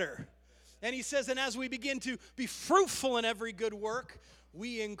time's better. And He says, and as we begin to be fruitful in every good work,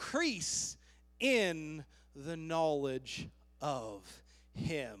 we increase in the knowledge of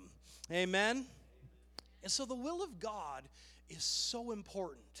Him. Amen? And so the will of God is so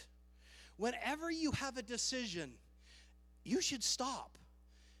important. Whenever you have a decision, you should stop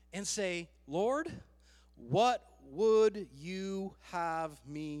and say, Lord, what would you have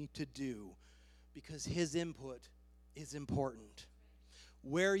me to do? Because His input is important.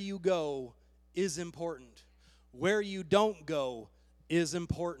 Where you go is important. Where you don't go is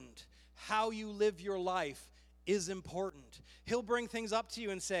important. How you live your life is important. He'll bring things up to you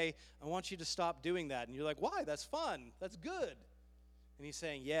and say, I want you to stop doing that. And you're like, why? That's fun. That's good. And He's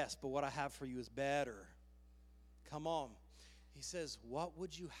saying, yes, but what I have for you is better. Come on. He says, what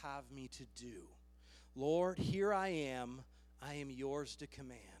would you have me to do? Lord, here I am yours to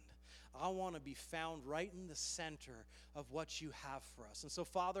command. I want to be found right in the center of what you have for us. And so,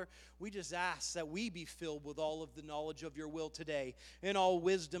 Father, we just ask that we be filled with all of the knowledge of your will today, in all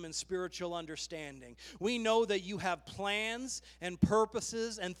wisdom and spiritual understanding. We know that you have plans and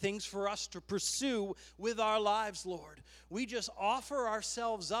purposes and things for us to pursue with our lives, Lord. We just offer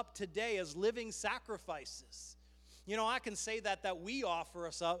ourselves up today as living sacrifices. You know, I can say that we offer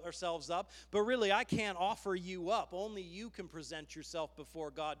ourselves up, but really I can't offer you up. Only you can present yourself before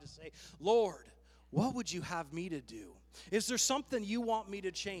God to say, Lord, what would you have me to do? Is there something you want me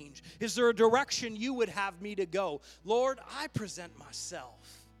to change? Is there a direction you would have me to go? Lord, I present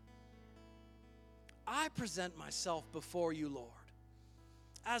myself. I present myself before you, Lord,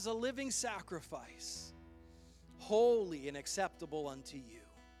 as a living sacrifice, holy and acceptable unto you.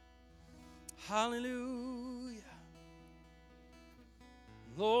 Hallelujah.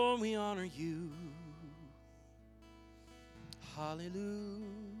 Lord, we honor you. Hallelujah.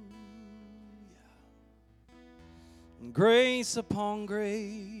 Grace upon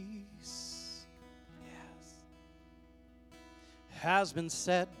grace, yes, has been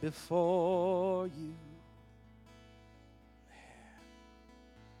set before you.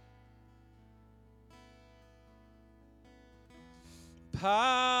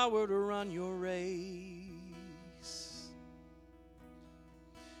 Power to run your race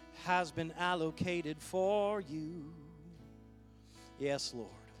has been allocated for you. Yes, Lord.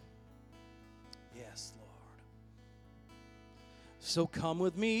 Yes, Lord. So come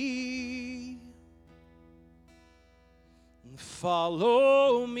with me and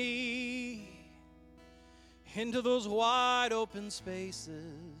follow me into those wide open spaces.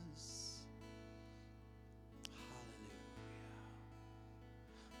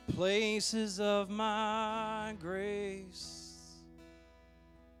 Hallelujah. Places of my grace.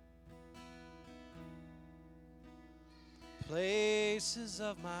 Places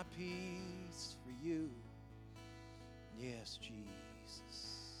of my peace for you. Yes,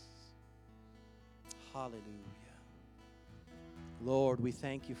 Jesus. Hallelujah. Lord, we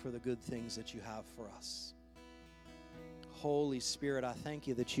thank you for the good things that you have for us. Holy Spirit, I thank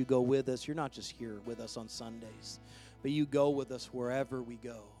you that you go with us. You're not just here with us on Sundays, but you go with us wherever we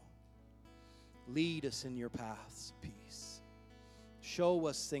go. Lead us in your paths of peace. Show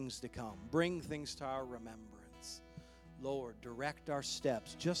us things to come. Bring things to our remembrance. Lord, direct our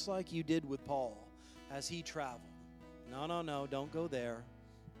steps, just like you did with Paul as he traveled. No, don't go there.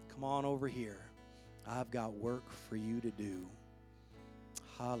 Come on over here. I've got work for you to do.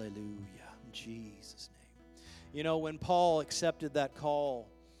 Hallelujah. In Jesus' name. You know, when Paul accepted that call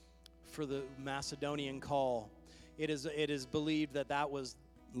for the Macedonian call, it is believed that was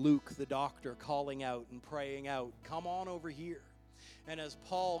Luke, the doctor, calling out and praying out, come on over here. And as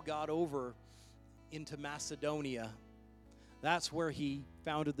Paul got over into Macedonia, that's where he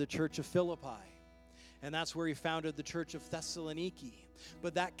founded the church of Philippi. And that's where he founded the church of Thessaloniki.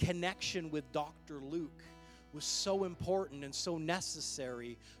 But that connection with Dr. Luke was so important and so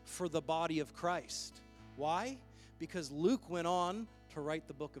necessary for the body of Christ. Why? Because Luke went on to write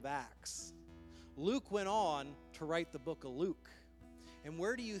the book of Acts. Luke went on to write the book of Luke. And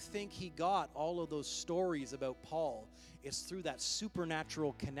where do you think he got all of those stories about Paul? It's through that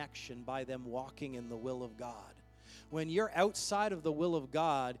supernatural connection by them walking in the will of God. When you're outside of the will of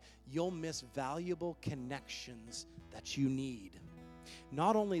God, you'll miss valuable connections that you need.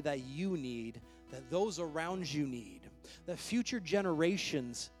 Not only that you need, that those around you need, that future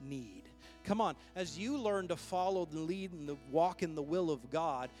generations need. Come on, as you learn to follow the lead and walk in the will of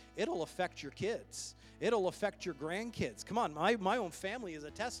God, it'll affect your kids. It'll affect your grandkids. Come on, my own family is a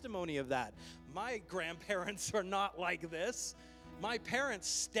testimony of that. My grandparents are not like this. My parents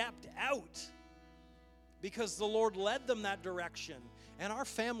stepped out because the Lord led them that direction, and our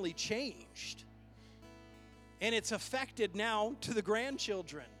family changed. And it's affected now to the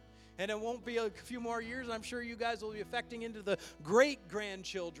grandchildren. And it won't be a few more years. I'm sure you guys will be affecting into the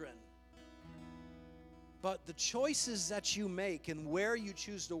great-grandchildren. But the choices that you make and where you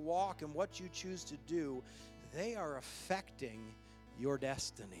choose to walk and what you choose to do, they are affecting your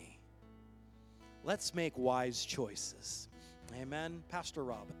destiny. Let's make wise choices. Amen. Pastor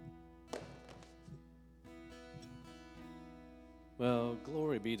Robin. Well,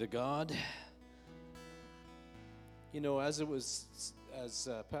 glory be to God. You know, as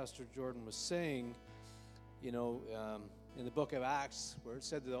Pastor Jordan was saying, you know, in the book of Acts, where it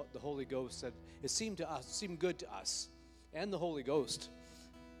said the Holy Ghost said, it seemed good to us and the Holy Ghost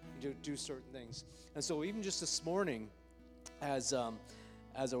to do certain things. And so even just this morning, as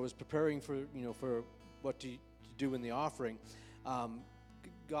I was preparing for what to do in the offering,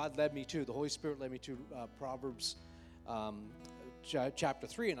 God led me to, the Holy Spirit led me to Proverbs chapter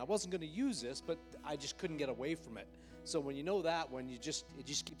 3, and I wasn't going to use this, but I just couldn't get away from it. So when you know that, when it just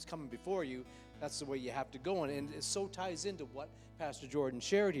keeps coming before you, that's the way you have to go. And it so ties into what Pastor Jordan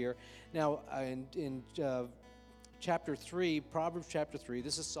shared here. Now, in chapter 3, Proverbs chapter 3,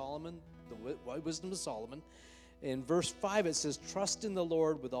 this is Solomon, the wisdom of Solomon. In verse 5, it says, trust in the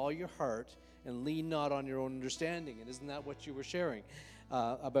Lord with all your heart and lean not on your own understanding. And isn't that what you were sharing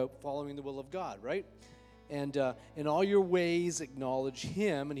about following the will of God, right? And in all your ways acknowledge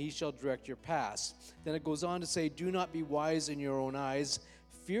him, and he shall direct your paths. Then it goes on to say, do not be wise in your own eyes.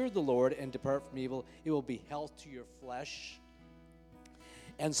 Fear the Lord and depart from evil. It will be health to your flesh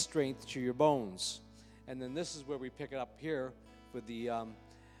and strength to your bones. And then this is where we pick it up here with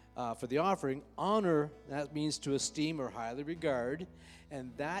for the offering. Honor, that means to esteem or highly regard.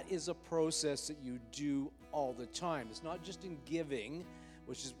 And that is a process that you do all the time. It's not just in giving,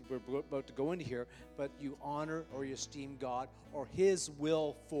 which is we're about to go into here, but you honor or you esteem God or his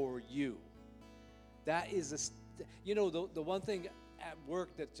will for you. That is, the one thing at work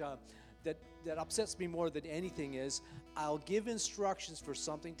that upsets me more than anything is I'll give instructions for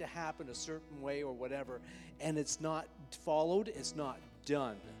something to happen a certain way or whatever, and it's not followed, it's not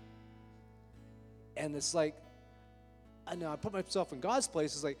done. And it's like, I know I put myself in God's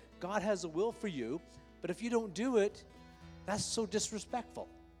place. It's like, God has a will for you, but if you don't do it, that's so disrespectful.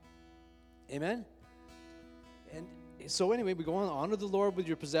 Amen? And so anyway, we go on, honor the Lord with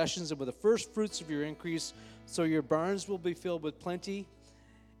your possessions and with the first fruits of your increase, so your barns will be filled with plenty,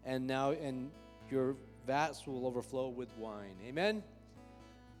 and your vats will overflow with wine. Amen?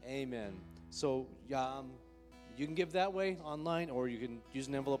 Amen. So you can give that way online, or you can use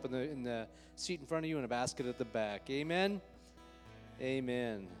an envelope in the seat in front of you and a basket at the back. Amen?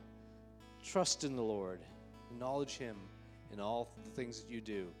 Amen. Trust in the Lord. Acknowledge him in all the things that you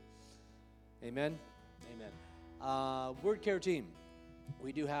do. Amen? Amen. Word Care team.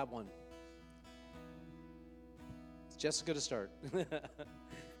 We do have one. It's Jessica to start.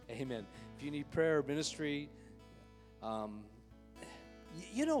 Amen. If you need prayer or ministry,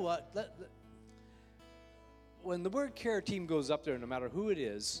 you know what? When the Word Care team goes up there, no matter who it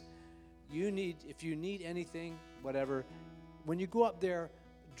is, if you need anything, whatever, when you go up there,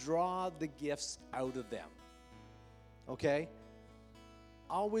 draw the gifts out of them. Okay?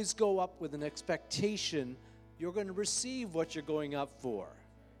 Always go up with an expectation you're going to receive what you're going up for.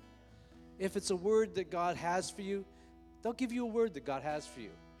 If it's a word that God has for you, they'll give you a word that God has for you.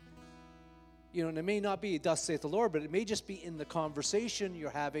 You know, and it may not be, thus saith the Lord, but it may just be in the conversation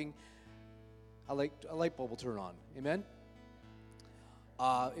you're having, a light bulb will turn on. Amen?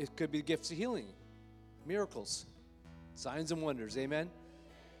 It could be gifts of healing, miracles, signs and wonders. Amen?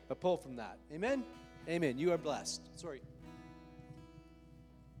 But pull from that. Amen? Amen. You are blessed. Sorry.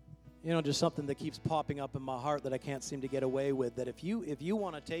 You know, just something that keeps popping up in my heart that I can't seem to get away with, that if you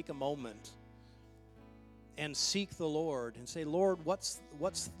want to take a moment and seek the Lord and say, Lord, what's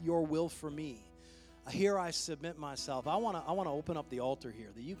your will for me? Here I submit myself. I want to open up the altar here,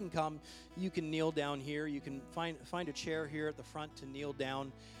 that you can come, you can kneel down here, you can find a chair here at the front to kneel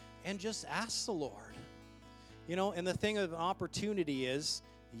down and just ask the Lord. You know, and the thing of an opportunity is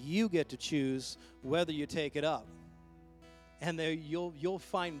you get to choose whether you take it up. And you'll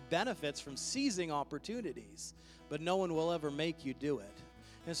find benefits from seizing opportunities, but no one will ever make you do it.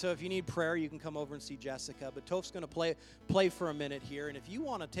 And so if you need prayer, you can come over and see Jessica. But Toph's going to play for a minute here. And if you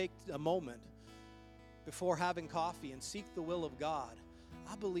want to take a moment before having coffee and seek the will of God,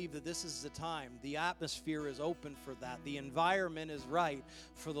 I believe that this is the time. The atmosphere is open for that. The environment is right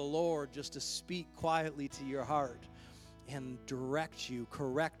for the Lord just to speak quietly to your heart and direct you,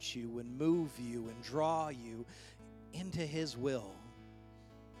 correct you, and move you and draw you into His will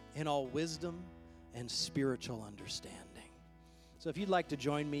in all wisdom and spiritual understanding. So if you'd like to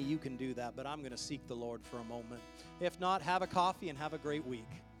join me, you can do that, but I'm going to seek the Lord for a moment. If not, have a coffee and have a great week.